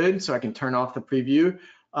pretty good. So I can turn off the preview.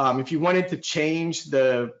 If you wanted to change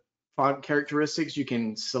the font characteristics, you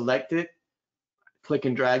can select it click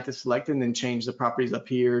and drag to select and then change the properties up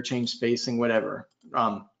here, change spacing, whatever.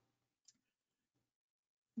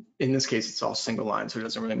 In this case, it's all single line, so it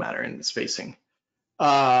doesn't really matter in the spacing.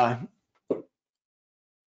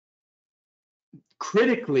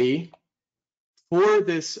 Critically, for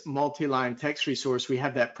this multi-line text resource, we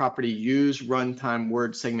have that property use runtime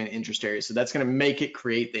word segment interest area. So that's going to make it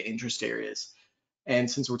create the interest areas.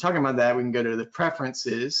 And since we're talking about that, we can go to the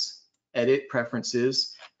preferences, edit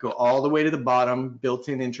preferences, go all the way to the bottom,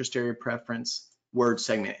 built-in interest area preference, word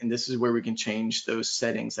segment. And this is where we can change those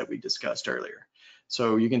settings that we discussed earlier.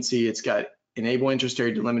 So you can see it's got enable interest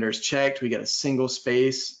area delimiters checked. We got a single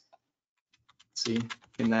space. See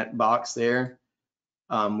in that box there.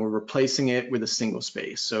 We're replacing it with a single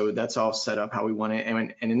space. So that's all set up how we want it.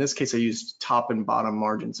 And in this case, I used top and bottom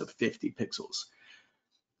margins of 50 pixels.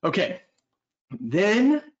 Okay,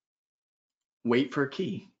 then wait for a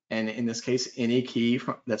key. And in this case, any key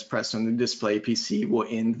that's pressed on the display PC will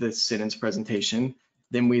end the sentence presentation.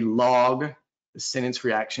 Then we log the sentence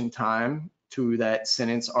reaction time to that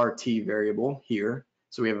sentence RT variable here.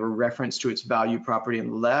 So we have a reference to its value property on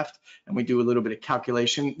the left, and we do a little bit of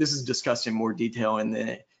calculation. This is discussed in more detail in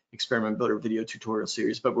the Experiment Builder video tutorial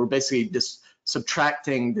series, but we're basically just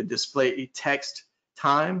subtracting the display text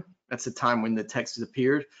time. That's the time when the text has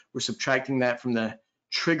appeared. We're subtracting that from the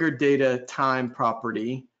trigger data time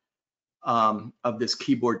property of this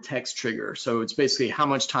keyboard text trigger. So it's basically how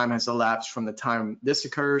much time has elapsed from the time this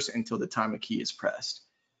occurs until the time a key is pressed.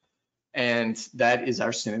 And that is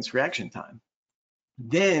our sentence reaction time.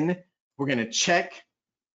 Then we're going to check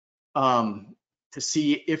to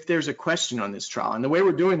see if there's a question on this trial. And the way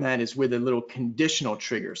we're doing that is with a little conditional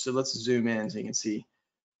trigger. So let's zoom in so you can see.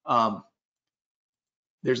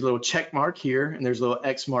 There's a little check mark here and there's a little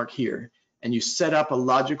X mark here. And you set up a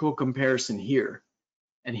logical comparison here.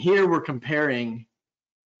 And here we're comparing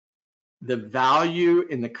the value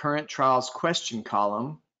in the current trial's question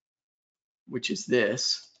column, which is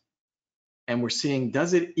this. And we're seeing,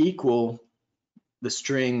 does it equal the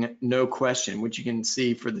string no question, which you can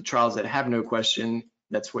see for the trials that have no question,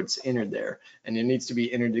 that's what's entered there. And it needs to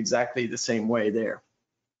be entered exactly the same way there.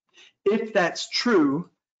 If that's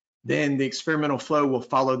true, then the experimental flow will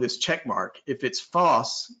follow this check mark. If it's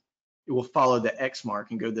false, it will follow the X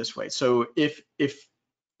mark and go this way. So if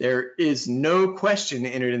there is no question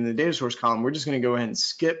entered in the data source column, we're just going to go ahead and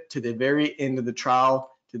skip to the very end of the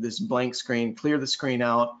trial to this blank screen, clear the screen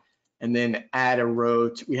out, and then add a row.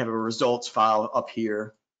 We have a results file up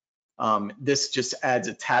here. This just adds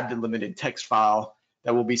a tab delimited text file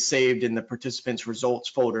that will be saved in the participants results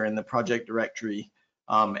folder in the project directory.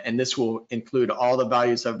 And this will include all the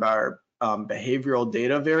values of our behavioral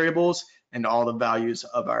data variables and all the values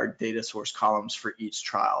of our data source columns for each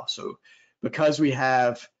trial. So because we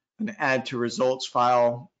have an add to results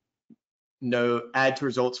file node at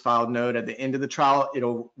the end of the trial,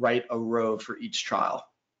 it'll write a row for each trial.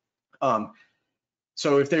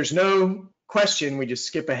 So if there's no question, we just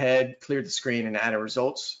skip ahead, clear the screen, and add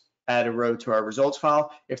a row to our results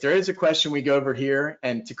file. If there is a question, we go over here,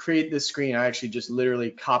 and to create this screen, I actually just literally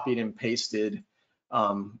copied and pasted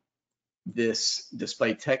this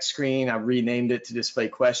display text screen. I renamed it to display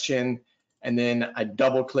question, and then I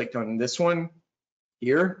double clicked on this one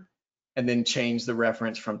here, and then changed the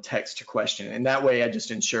reference from text to question. And that way I just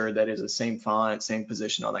ensure that it's the same font, same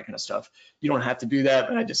position, all that kind of stuff. You don't have to do that,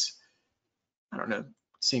 but I don't know,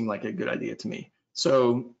 seemed like a good idea to me.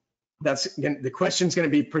 So that's, again, the question's going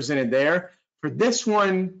to be presented there. For this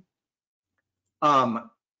one, for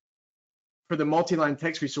the multi-line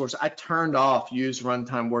text resource, I turned off use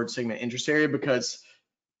runtime word segment interest area because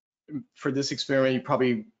for this experiment, you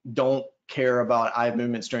probably don't care about eye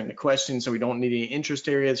movements during the question, so we don't need any interest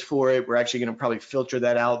areas for it. We're actually going to probably filter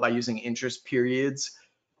that out by using interest periods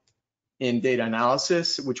in data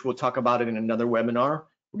analysis, which we'll talk about it in another webinar.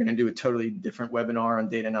 We're going to do a totally different webinar on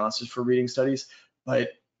data analysis for reading studies,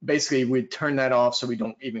 but basically we turn that off so we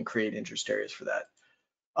don't even create interest areas for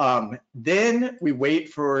that. Then we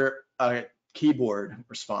wait for a keyboard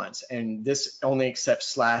response, and this only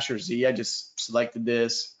accepts / or Z. I just selected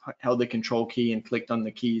this, held the control key and clicked on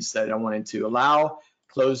the keys that I wanted to allow,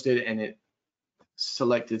 closed it, and it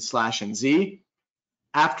selected / and Z.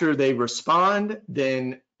 After they respond,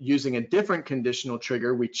 then using a different conditional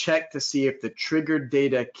trigger, we check to see if the triggered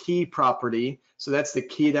data key property, so that's the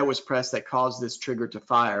key that was pressed that caused this trigger to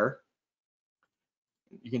fire.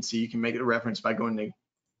 You can see you can make a reference by going to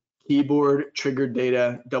keyboard, triggered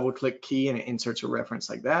data, double click key, and it inserts a reference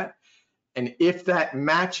like that. And if that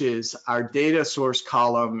matches our data source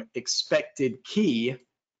column expected key,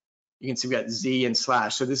 you can see we got Z and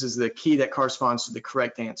 /. So this is the key that corresponds to the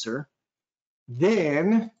correct answer.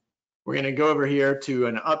 Then We're going to go over here to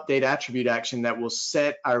an update attribute action that will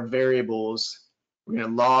set our variables. We're going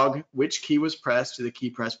to log which key was pressed to the key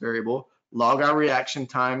press variable, log our reaction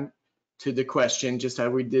time to the question, just how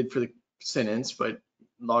we did for the sentence, but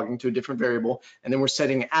logging to a different variable. And then we're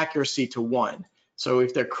setting accuracy to 1. So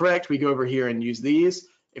if they're correct, we go over here and use these.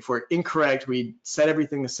 If we're incorrect, we set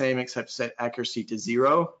everything the same except set accuracy to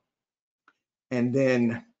 0. And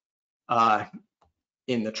then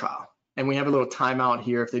in the trial. And we have a little timeout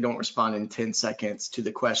here. If they don't respond in 10 seconds to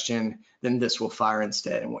the question, then this will fire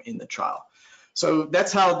instead and we'll end the trial. So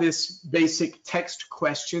that's how this basic text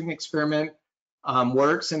question experiment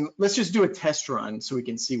works. And let's just do a test run so we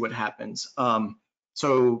can see what happens.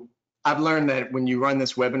 So I've learned that when you run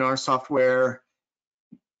this webinar software,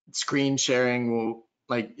 screen sharing will,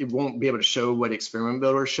 it won't be able to show what Experiment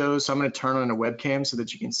Builder shows. So I'm going to turn on a webcam so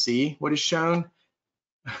that you can see what is shown.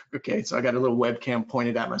 Okay, so I got a little webcam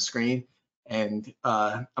pointed at my screen, and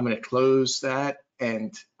I'm going to close that,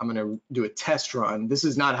 and I'm going to do a test run. This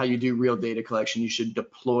is not how you do real data collection. You should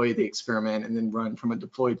deploy the experiment and then run from a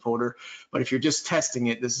deployed folder. But if you're just testing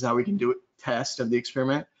it, this is how we can do a test of the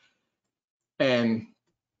experiment. And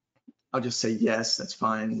I'll just say yes, that's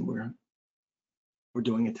fine. We're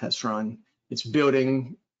doing a test run. It's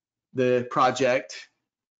building the project.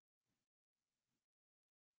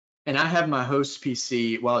 And I have my host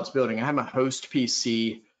PC, while it's building, I have my host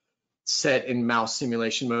PC set in mouse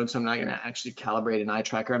simulation mode, so I'm not going to actually calibrate an eye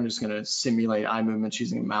tracker. I'm just going to simulate eye movements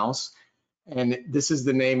using a mouse. And this is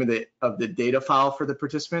the name of the data file for the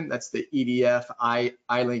participant. That's the EDF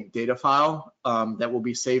iLink data file that will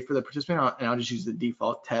be saved for the participant, and I'll just use the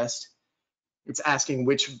default test. It's asking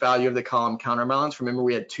which value of the column counterbalance. Remember,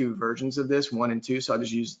 we had 2 versions of this, 1 and 2, so I'll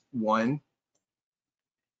just use 1.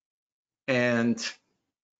 And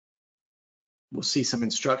we'll see some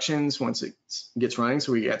instructions once it gets running.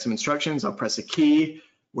 So we got some instructions. I'll press a key.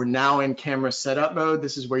 We're now in camera setup mode.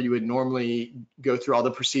 This is where you would normally go through all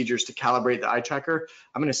the procedures to calibrate the eye tracker.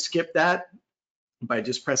 I'm going to skip that by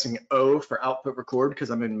just pressing O for output record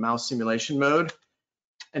because I'm in mouse simulation mode.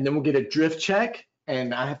 And then we'll get a drift check.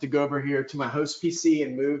 And I have to go over here to my host PC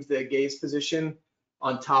and move the gaze position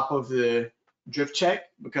on top of the drift check,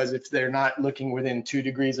 because if they're not looking within 2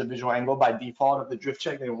 degrees of visual angle by default of the drift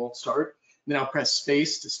check, then it won't start. Then I'll press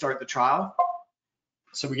space to start the trial.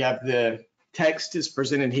 So we have the text is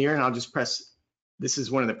presented here, and I'll just press, this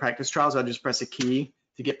is one of the practice trials. I'll just press a key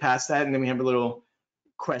to get past that. And then we have a little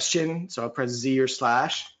question. So I'll press Z or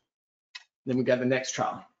 /. Then we got the next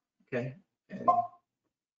trial. Okay. And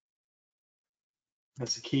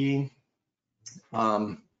press a key.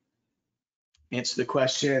 Answer the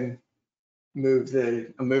question. I'm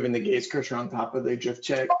moving the gaze cursor on top of the drift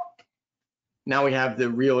check. Now we have the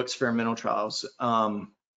real experimental trials. Kind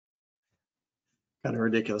of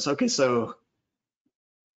ridiculous. Okay, so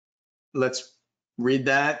let's read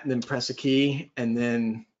that, then press a key, and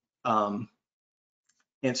then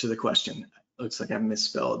answer the question. Looks like I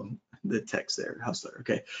misspelled the text there, Hustler.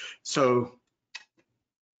 Okay, so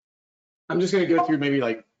I'm just going to go through maybe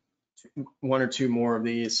like 1 or 2 more of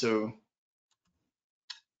these. So,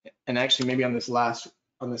 and actually maybe on this last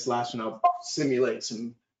one, I'll simulate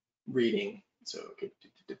some reading. So, okay,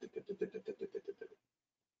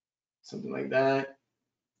 something like that.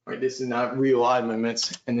 All right, this is not real eye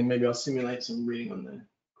movements, and then maybe I'll simulate some reading on the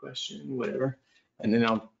question, whatever, and then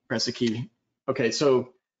I'll press a key. Okay,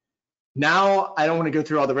 so now I don't want to go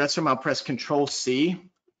through all the rest of them. I'll press Control C,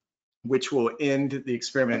 which will end the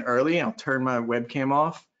experiment early. I'll turn my webcam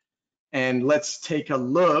off, and let's take a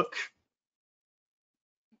look.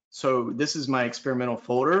 So this is my experimental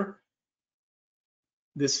folder.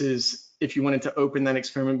 This is, if you wanted to open that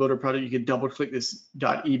experiment builder project, you could double click this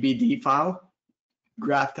 .ebd file,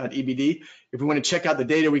 graph.ebd. If we want to check out the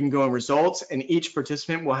data, we can go in results, and each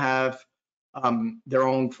participant will have their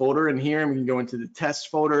own folder in here, and we can go into the test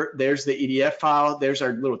folder. There's the EDF file. There's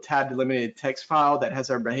our little tab delimited text file that has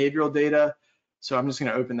our behavioral data. So I'm just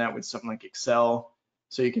going to open that with something like Excel.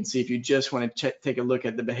 So you can see if you just want to take a look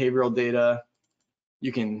at the behavioral data,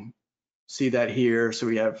 you can see that here. So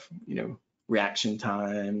we have, reaction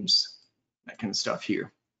times, that kind of stuff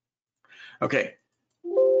here. Okay.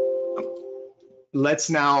 Let's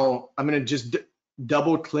now, I'm going to just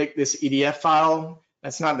double click this EDF file.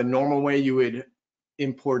 That's not the normal way you would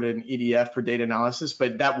import an EDF for data analysis,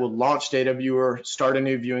 but that will launch Data Viewer, start a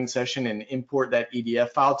new viewing session, and import that EDF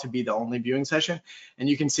file to be the only viewing session. And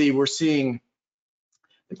you can see we're seeing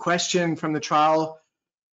the question from the trial,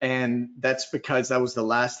 and that's because that was the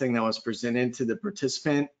last thing that was presented to the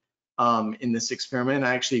participant in this experiment.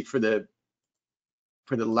 I actually, for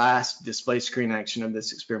for the last display screen action of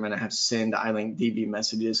this experiment, I have send iLink DV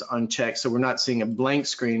messages unchecked. So we're not seeing a blank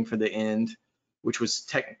screen for the end, which was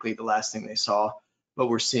technically the last thing they saw, but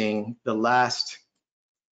we're seeing the last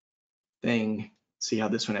thing. See how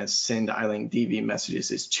this one has send iLink DV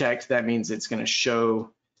messages is checked. That means it's going to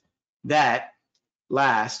show that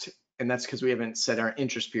last, and that's because we haven't set our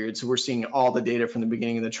interest period. So we're seeing all the data from the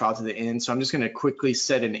beginning of the trial to the end. So I'm just going to quickly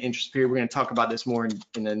set an interest period. We're going to talk about this more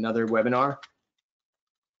in another webinar.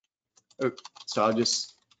 So I'll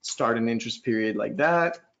just start an interest period like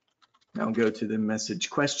that. Now I'll go to the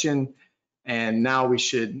message question, and now we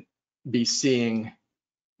should be seeing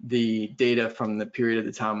the data from the period of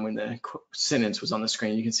the time when the sentence was on the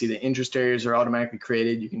screen. You can see the interest areas are automatically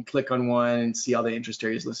created. You can click on one and see all the interest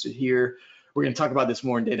areas listed here. We're going to talk about this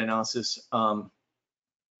more in data analysis. I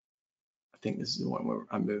think this is the one where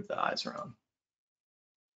I moved the eyes around.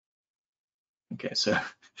 Okay, so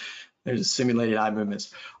there's a simulated eye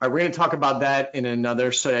movements. All right, we're going to talk about that in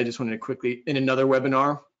another study. I just wanted to quickly, in another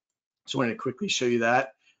webinar, so I wanted to quickly show you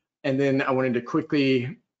that. And then I wanted to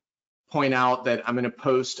quickly point out that I'm going to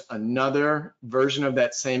post another version of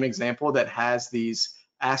that same example that has these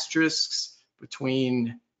asterisks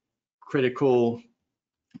between critical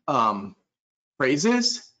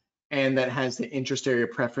phrases, and that has the interest area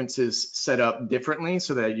preferences set up differently,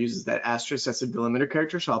 so that it uses that asterisk as a delimiter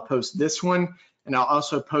character. So I'll post this one, and I'll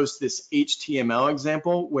also post this HTML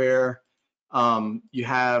example where you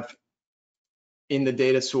have in the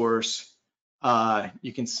data source,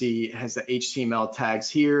 you can see it has the HTML tags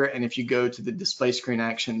here, and if you go to the display screen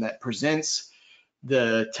action that presents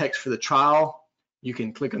the text for the trial, you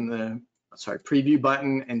can click on the preview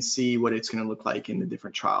button and see what it's going to look like in the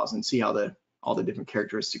different trials, and see how all the different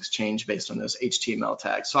characteristics change based on those HTML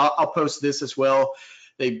tags. So I'll post this as well.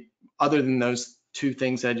 Other than those two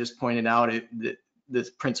things I just pointed out,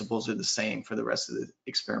 the principles are the same for the rest of the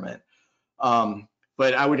experiment.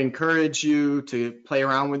 But I would encourage you to play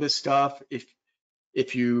around with this stuff.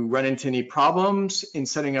 If you run into any problems in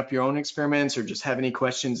setting up your own experiments or just have any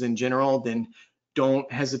questions in general, then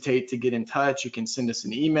don't hesitate to get in touch. You can send us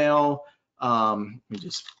an email. Let me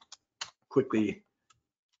just quickly.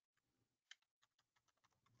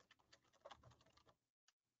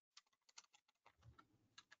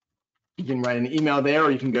 You can write an email there,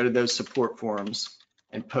 or you can go to those support forums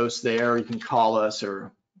and post there, or you can call us,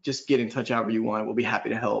 or just get in touch however you want. We'll be happy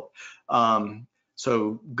to help.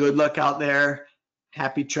 So good luck out there.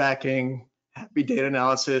 Happy tracking, happy data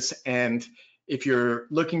analysis. And if you're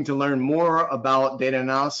looking to learn more about data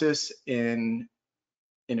analysis, in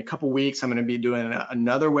a couple weeks, I'm going to be doing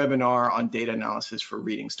another webinar on data analysis for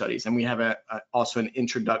reading studies. And we have also an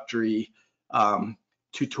introductory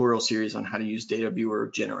tutorial series on how to use Data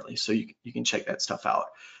Viewer generally. So you can check that stuff out.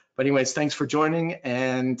 But anyways, thanks for joining,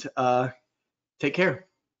 and take care.